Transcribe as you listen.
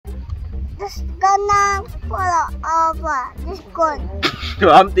This gonna pull over. This gun. You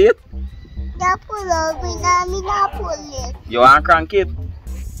want it? Yeah, pull over. Me not pull it. You want crank it?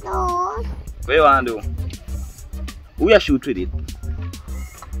 No. What you want to do? Who you shoot with it?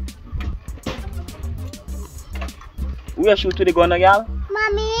 Who you shoot with the gun, girl?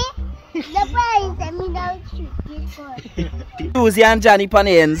 Mommy, the boy said me don't shoot this gun. Susie and Johnny pan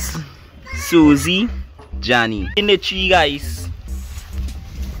ends. Susie, Johnny. In the tree, guys.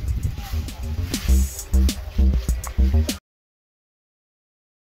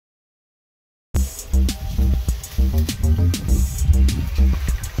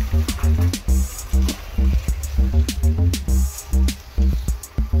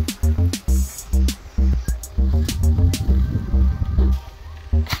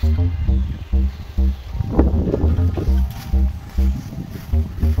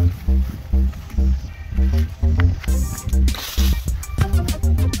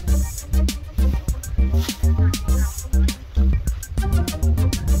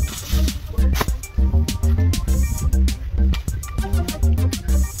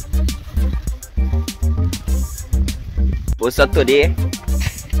 What's up today?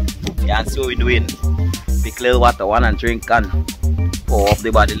 Yeah, so we doing pick little water one and drink and pour off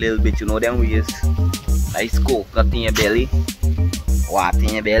the body a little bit, you know them ways. Nice coconut in your belly, water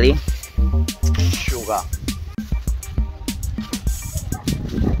in your belly, sugar.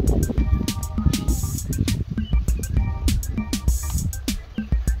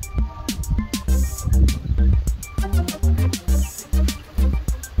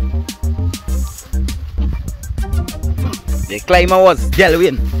 The climber was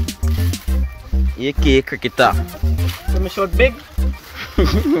Delwyn, aka cricketer. So my shot big.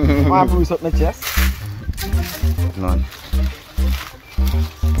 I bruise up my chest. None.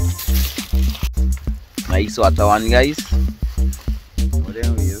 Nice water one, guys. What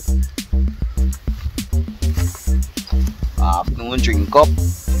then we use? Afternoon drink up.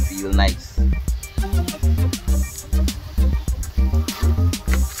 Feel nice.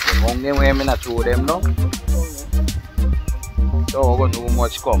 Long them way, I not throw them now. So we're going to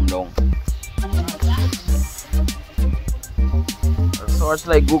much come down. Search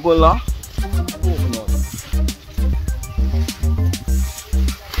like Google, huh?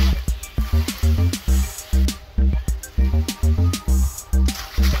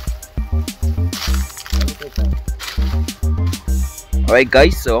 Alright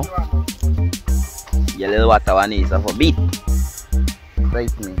guys, so your little water one is of a beat.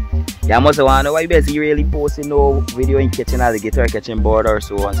 Right me. Yeah, I must wonder why Beze really posting no video in catching alligator, catching bird or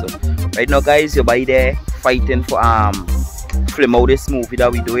so and so. Right now guys, you're by there fighting for film out this movie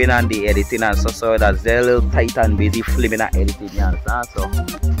that we're doing and the editing and so that's there a little tight and busy filming and editing, you understand? So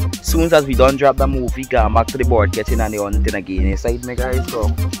soon as we done drop the movie, go back to the board catching and the hunting again inside me guys. So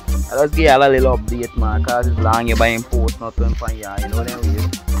I just give you a little update man, cause it's long you're buying post nothing for you, you know them ways.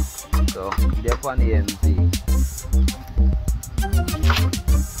 So you're on the end see.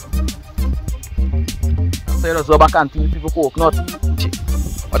 So just go back and teach people coconut.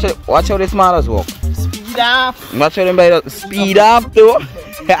 Watch how this man does walk. Speed up. Watch how them by the speed up too.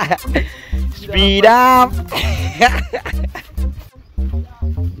 Speed up.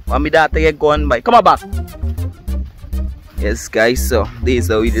 Want me that to get gone by? Come on back. Yes guys, so this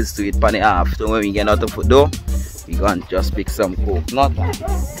is how we just do it pan the half. So when we get out of food though, we gonna just pick some coconut.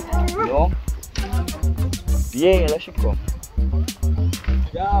 You know? Yeah, let's come.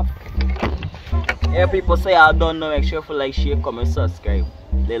 Yeah. Yeah, people say I don't know, make sure you like, share, comment, subscribe.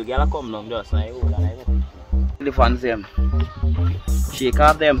 Little girl come down just now. The fans them. Shake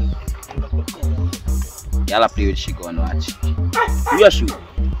off them. Y'all play with she gun watch. Who you shoot?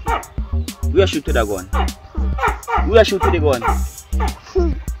 Who you shoot to the gun? Who you shoot to the gun?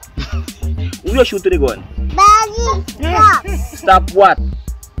 Who you shoot to the gun? Beze, stop. Stop what?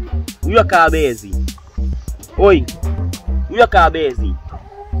 Who you call Beze? Oi! Who you call Beze?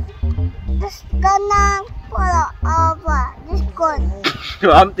 This gonna pull over. This gun. You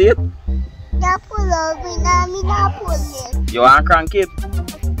want it? Yeah, pull over. Me not pull it. You want crank it?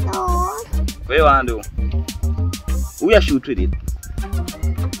 No. What you want to do? Who you shoot with it?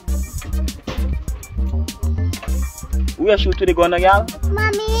 Who you shoot with the gun, girl?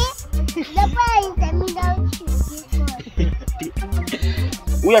 Mommy, the boy said me don't shoot this gun.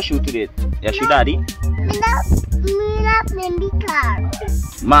 Who you shoot with it? You shoot daddy? Me not playing the car.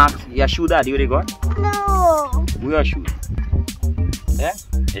 Max, you shoot daddy with the gun? No. Who you shoot? Yeah?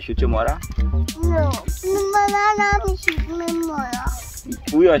 You shoot your mother? No. My mother not me shoot my mother.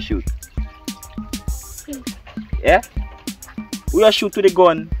 Who you shoot? Yeah? Who you shoot to the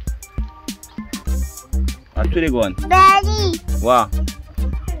gun? To the gun? Beze. What?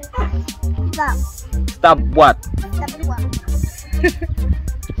 Stop. Stop what? Stop what?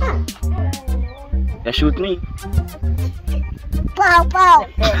 You shoot me? Pow, pow.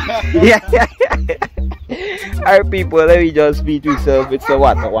 Yeah. Alright people, let me just beat yourself with some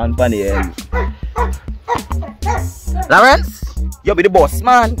water, one funny end. Lawrence, you be the boss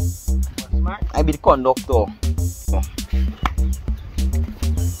man. I be the conductor.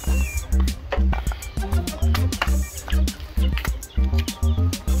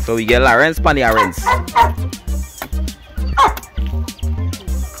 So we get Lawrence pan the errands.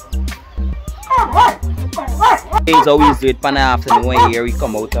 It's always do it pan the afternoon when here we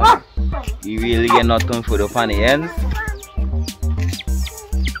come out and we really get nothing for the pan the ends.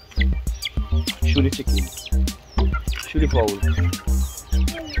 Shoot the chicken. Shoot the fowl.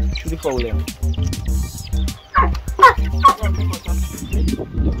 Shoot the fowl then.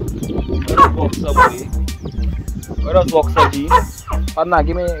 Where does box up, G? Partner,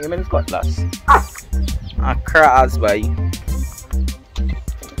 give me this cutlass. Ah, crabs, boy.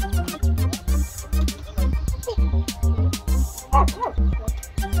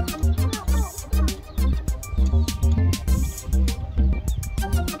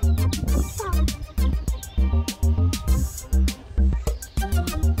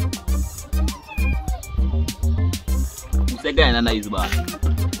 Who's the guy in a nice bar?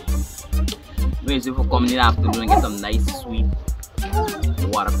 Wait, if you come in the afternoon and get some nice sweet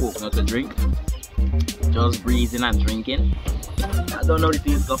water coconut to drink, just breezing and drinking. I don't know if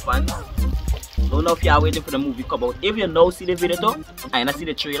it's good fun. Don't know if you are waiting for the movie to come out. If you now see the video though, and you see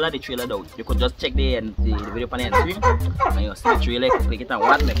the trailer though, you could just check the video on the end screen and you see the trailer, you can click it and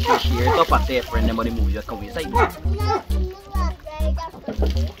watch, make sure share it up and tell your friend about the movie just come inside.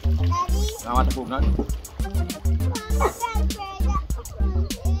 I want the coconut.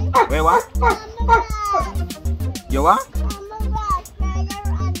 Wait, what? You what?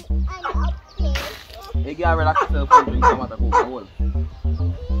 You gotta relax yourself and drink some water coconut.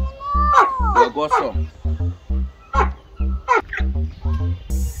 You got some.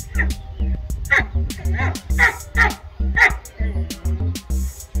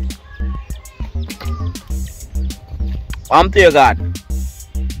 Warm to your God.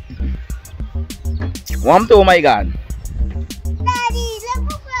 Warm to my God. Daddy,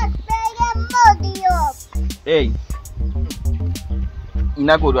 look at the muddy up. Hey. You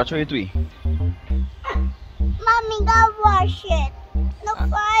not good, what show you to me? Mommy, go wash it. Look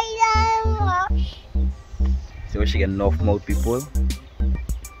why I wash. See what she get enough mouth people?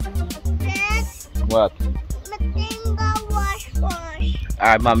 Dad, What? go wash.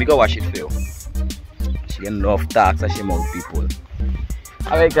 Alright, mommy, go wash it for you. She get enough talks as she mouth people.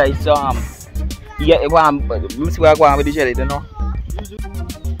 Alright guys, so yeah, let me see where I go on with the jelly, you know?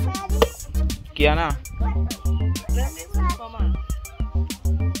 Kiana?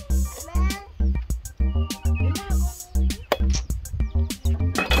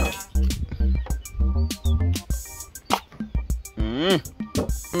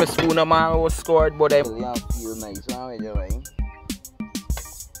 My spoon of man was scored, but I really feel nice. So I'm enjoying.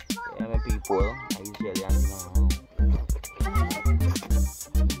 Yeah, my people, I usually have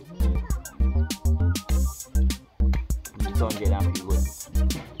don't get that feel good.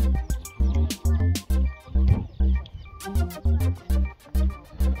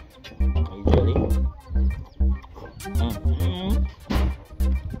 Usually.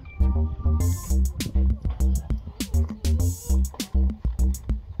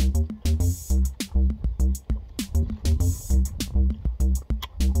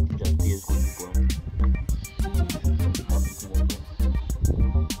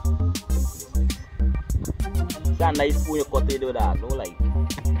 That nice spoon you cut it with that, no like.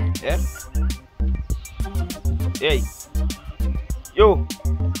 Yeah? Hey. Yo.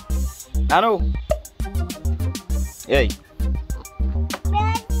 Nano. Hey.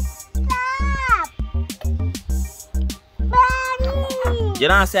 Daddy, stop. Daddy, You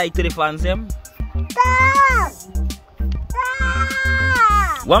don't say hi to the fans them? stop.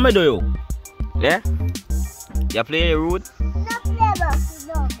 Stop. What me do you? Yeah? You play rude? Stop never.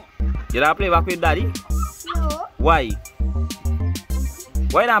 No. You don't play back with daddy? No. Why?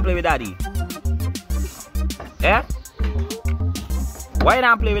 Why don't play with daddy? Yeah? Why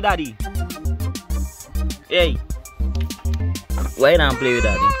don't play with daddy? Hey. Why don't play with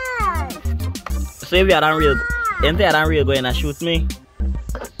daddy? So if you are real, if you are real going to shoot me?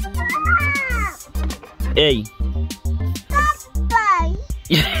 Hey. Bye.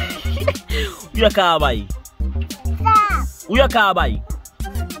 Who you call by? Stop. Who you call by?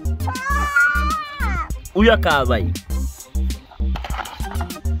 Stop. Who you call by?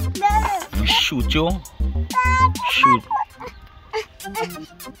 No. Shoot you. Stop. Shoot.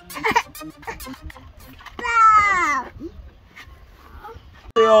 Stop!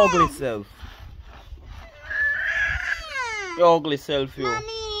 Your ugly self. Your ugly self, you.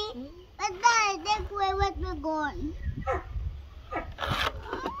 Mommy, but Daddy, take away what we're going.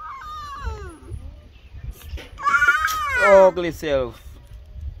 Your ugly self.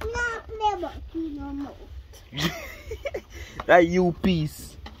 Not play about you no more. That you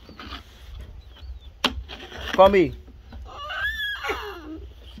piece. Come here.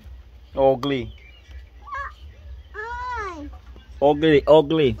 Ugly. Ugly,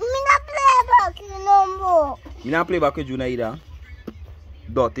 ugly. Me not play about you no more. You not play back with you neither.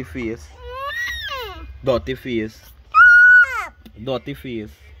 Dirty face. Dirty face. Dirty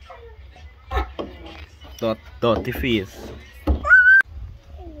face. Dirty face.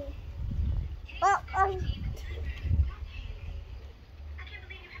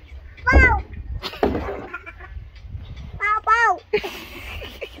 Wow! Wow, wow!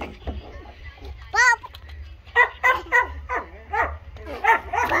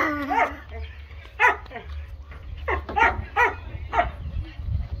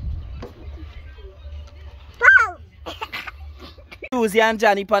 Susie and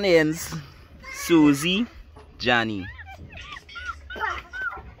Johnny Panens. Susie, Johnny.